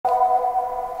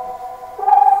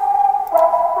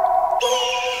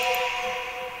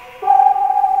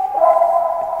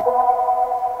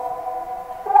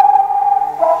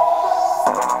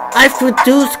I've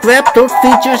produced grab-thought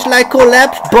features like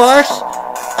collabs, bars.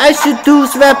 I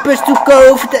seduce rappers to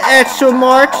go over the edge or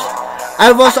marge.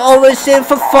 I was always in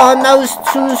for fun, now it's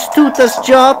Stutta's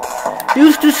job.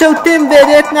 Used to so thin with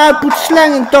it, now I put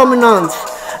slang in dominance.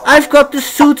 I've got the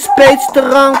suit, spades, the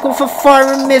rank of a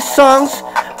foreign miss songs.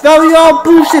 Well, we all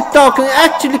bullshit talking,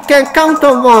 actually can't count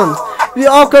on one. We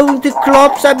all going to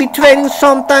clubs, I be trading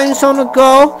sometimes on a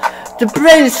go. The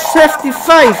brain is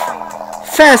 75,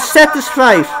 fast,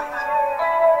 satisfied.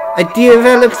 I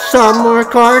developed some more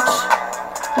cards.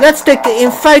 Let's take the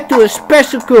invite to a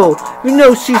special girl. We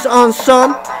know she's on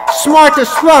some. Smart as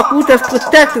fuck, would have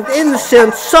protected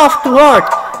innocent, soft to heart.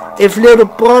 If little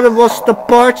brother was the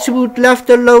part, she would left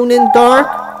alone in dark.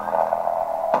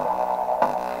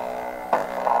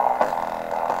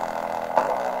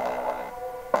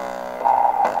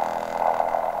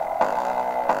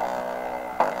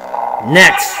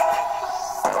 Next.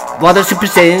 What a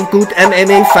supersaiyan, good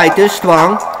MMA fighter,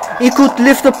 strong. He could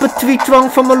lift up a tree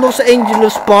trunk from a Los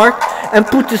Angeles park and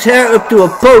put his hair up to a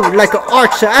bow like an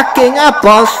archer, a king, a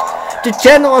boss. The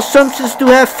general assumption is to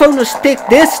have phona stick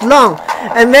this long,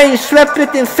 and when you strap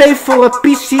it in favour for a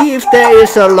PC if there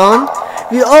is a LAN.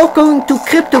 We all going to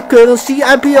cryptocurrency,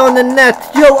 I be on the net,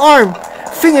 yo arm.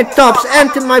 Fingertops,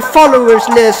 enter my followers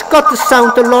list, got the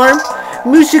sound alarm.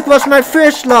 Music was my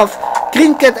first love,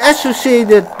 Green Cat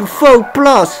associated, Buffo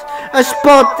plus. I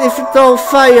spot if it's all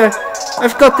fire.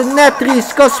 I've got the net reach,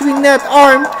 cause we net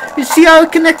arm. You see how I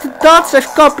connect the dots? I've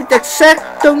copied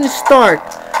exact Tony Stark.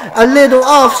 A little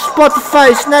off,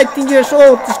 Spotify is 19 years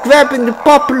old, is grabbing the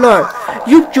popular.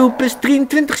 YouTube is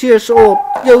 23 years old,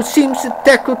 yo seems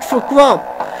tackled for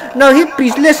guap. Now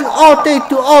hippies listen all day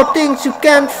to all things you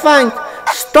can't find.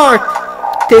 Start,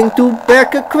 think to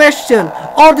back a question.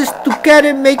 All this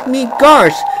together make me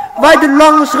gars. Why the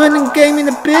longest running game in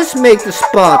the biz make the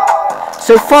spot?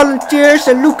 So volunteers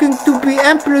are looking to be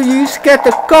employees get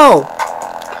a call.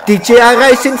 DJ are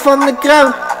rising from the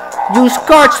ground. Use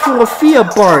cards for a fear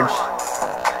barge.